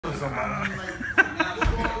somebody.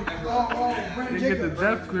 Brandon They get the Jacob.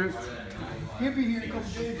 death grip. He'll be here in a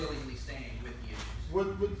couple days.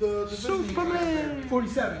 With the Superman.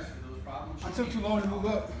 47. I took too long to move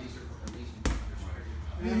up.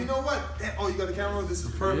 Yeah, you know what? Oh, you got the camera? This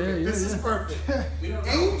is perfect. Yeah, This is perfect.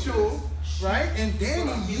 Angel, right, and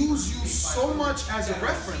Danny use you so much as a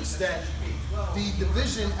reference that the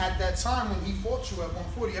division at that time when he fought you at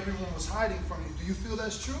 140, everyone was hiding from you. Do you feel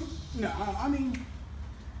that's true? No, I mean,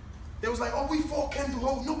 They was like, oh, we fought Kendall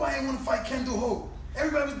Holt. Nobody want to fight Kendall Holt.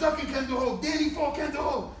 Everybody was ducking Kendall Holt. Danny fought Kendall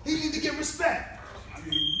Holt. He need to get respect. I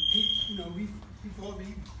mean, he fought me,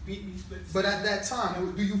 he beat me, split. But at that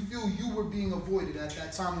time, do you feel you were being avoided at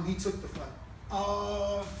that time when he took the fight?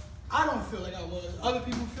 I don't feel like I was. Other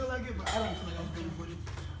people feel like it, but I don't feel like I was being avoided.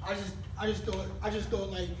 I just thought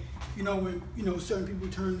like, when certain people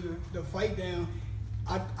turned the fight down,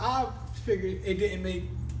 I figured it didn't make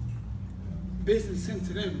business sense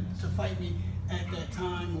to them to fight me at that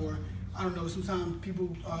time, or I don't know. Sometimes people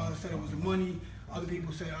said it was the money. Other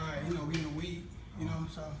people say, all right, we're gonna wait.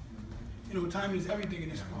 So time is everything in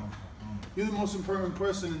this sport. You're the most important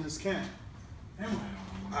person in this camp. Am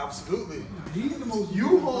I? Absolutely. He's the most.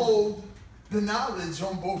 You hold the knowledge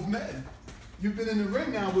on both men. You've been in the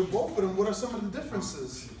ring now with both of them. What are some of the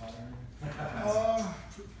differences? I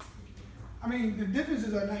mean, the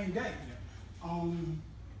differences are night and day.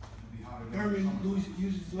 Thurman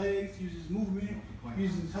uses legs, uses movement,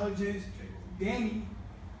 uses intelligence. Danny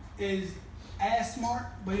is as smart,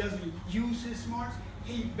 but he doesn't use his smarts.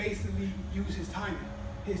 He basically uses his timing.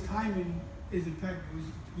 His timing is impeccable.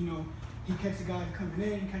 He catches a guy coming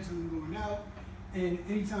in, catches him going out, and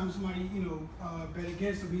anytime somebody bet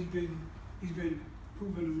against him, he's been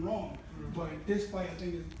proving him wrong. But this fight, I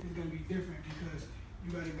think, is going to be different because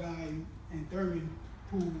you got a guy in Thurman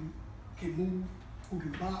who can move, who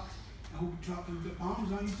can box, and who can drop the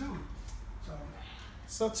bombs on you too. So.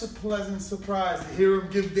 Such a pleasant surprise to hear him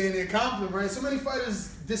give Danny a compliment, right? So many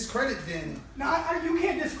fighters discredit Danny. Now, you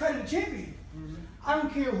can't discredit a champion. I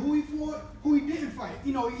don't care who he fought, who he didn't fight.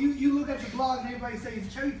 You look at the blog and everybody says he's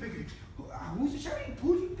a cherry picker. Who's the cherry?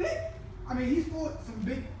 Who did you pick? I mean, he's fought some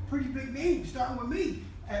pretty big names, starting with me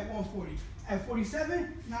at 140. At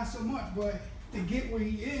 47, not so much, but to get where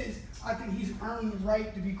he is, I think he's earned the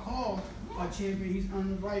right to be called a champion. He's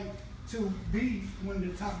earned the right to be one of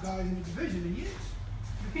the top guys in the division, and he is.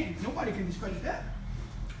 Nobody can discredit that.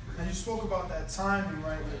 And you spoke about that timing,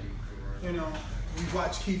 right? We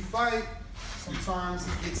watch Keith fight. Sometimes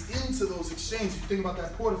he gets into those exchanges. You think about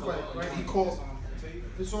that Porter fight, right? He called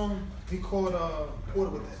Porter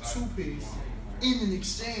with that two-piece in an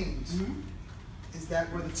exchange. Is that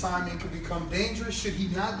where the timing could become dangerous? Should he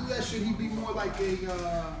not do that? Should he be more like a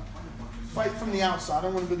fight from the outside? I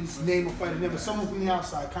don't want to really name a fighter name, but someone from the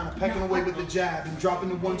outside, kind of pecking away with the jab and dropping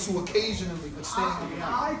the 1-2 occasionally, but staying in the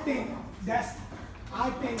I think that's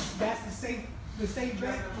the safe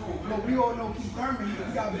bet. But we all know Keith Thurman, he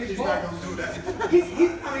got big balls. He's not going to do that.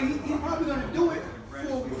 He's probably going to do it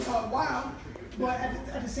for a while, but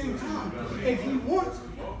at the same time, if he wants,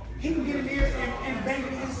 he can get in there and bang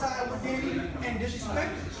it inside with Danny and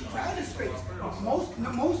disrespect the space. Most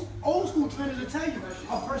old school trainers will tell you,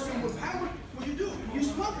 a person with power, what you do? You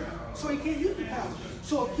smoke him, so he can't use the power.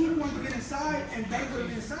 So if he wants to get inside and bang with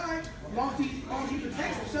him inside, as long as he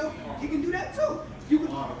protects himself, he can do that too. You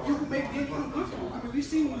can make Danny uncomfortable. I mean, we've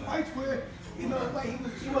seen fights where like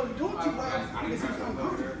he wasn't doing too well because he was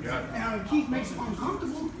uncomfortable. And Keith makes him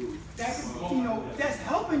uncomfortable. That's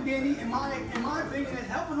helping Danny, in my opinion, that's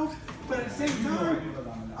helping him. But at the same time,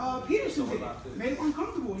 Peterson made him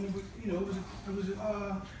uncomfortable, and it was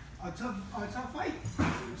a tough fight.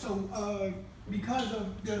 So because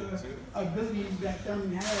of the abilities that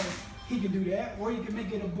Thurman has, he can do that, or he can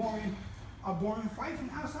make it a boring fight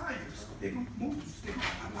from outside. They can move, stick,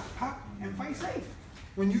 pop, and fight safe.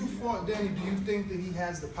 When you fought Danny, do you think that he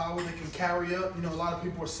has the power that can carry up? A lot of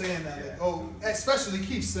people are saying that. Especially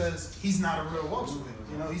Keith says he's not a real welterweight.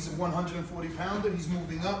 He's a 140-pounder. He's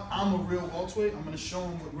moving up. I'm a real welterweight. I'm going to show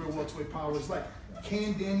him what real welterweight power is like.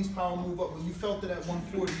 Can Danny's power move up? When you felt it at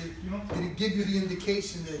 140, did it give you the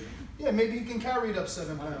indication that, yeah, maybe he can carry it up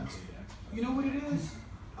 7 pounds? You know what it is?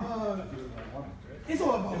 It's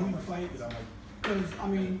all about who you fight. Because, I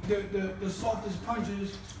mean, the softest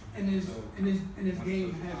punchers in his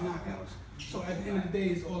game have knockouts. So at the end of the day,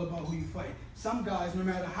 it's all about who you fight. Some guys, no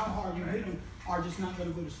matter how hard you hit them, are just not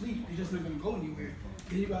going to go to sleep. They're just not going to go anywhere.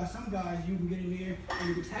 Then you got some guys, you can get in there and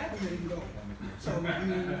you can tap them and go. So I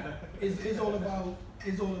mean, it's all about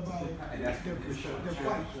the fight,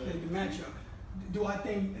 the matchup. Do I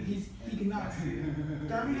think he can knock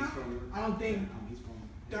Thurman out? I don't think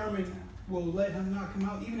Thurman will let him knock him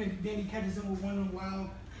out. Even if Danny catches him with one of the wild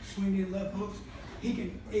swinging left hooks, he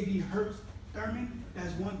can, if he hurts Thurman,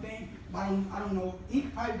 that's one thing. But I don't know. He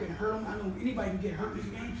probably can hurt him. I know anybody can get hurt in this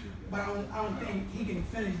game, but I don't think he can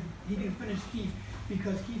finish. He can finish Keith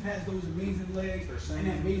because Keith has those amazing legs and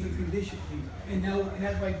that amazing condition. And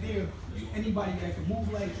that's right there. Anybody that can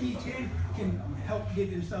move like Keith can help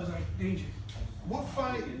get themselves out of danger. What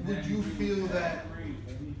fight would you feel that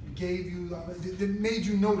gave you, that made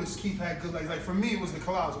you notice Keith had good legs? Like for me, it was the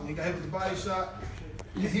Colossal. He got hit with the body shot.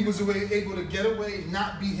 He was able to get away,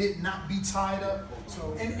 not be hit, not be tied up.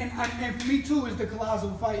 So and for me too is the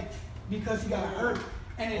Colossal fight because he got hurt.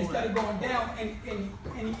 And instead of going down, and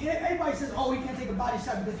everybody says, oh, he can't take a body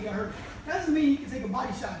shot because he got hurt. That doesn't mean he can take a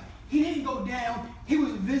body shot. He didn't go down. He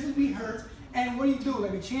was visibly hurt. And what did he do?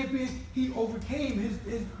 Like a champion, he overcame his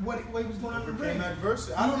what he was going on in the ring.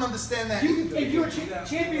 Adversity. I don't understand that either. If you're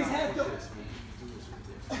champions have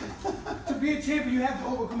to be a champion, you have to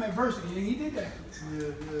overcome adversity, and he did that.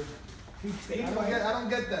 Yeah. He stayed I don't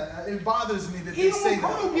get that. It bothers me that they even say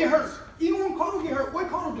when Cotto get hurt. Even when Cotto get hurt, what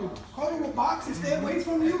Cotto do? Cotto will box and stay away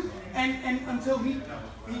from you, and until he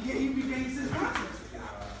regains his confidence.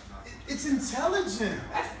 It's intelligent.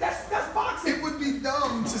 That's boxing. It would be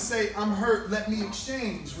dumb to say, I'm hurt, let me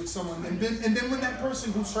exchange with someone. And then when that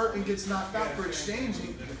person who's hurt and gets knocked out for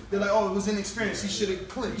exchanging, they're like, oh, it was inexperience, he should have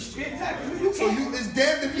clinched. Exactly. It's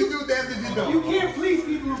damned if you do, damned if you don't. You can't please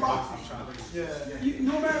people in boxing. Yeah.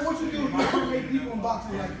 No matter what you do, you can't make people in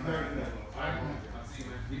boxing like that.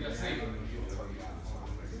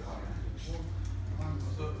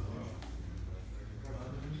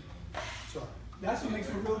 That's what makes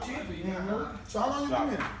him a real champion. You know? So how long you been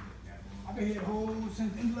here? I've been here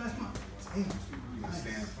since the end of last month.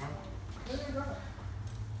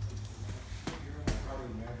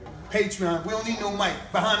 Patreon, we don't need no mic.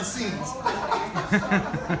 Behind the scenes.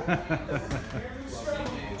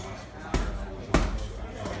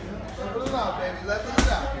 Level it out, baby. Level it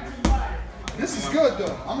out. This is good,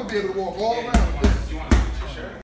 though. I'm going to be able to walk all around with this.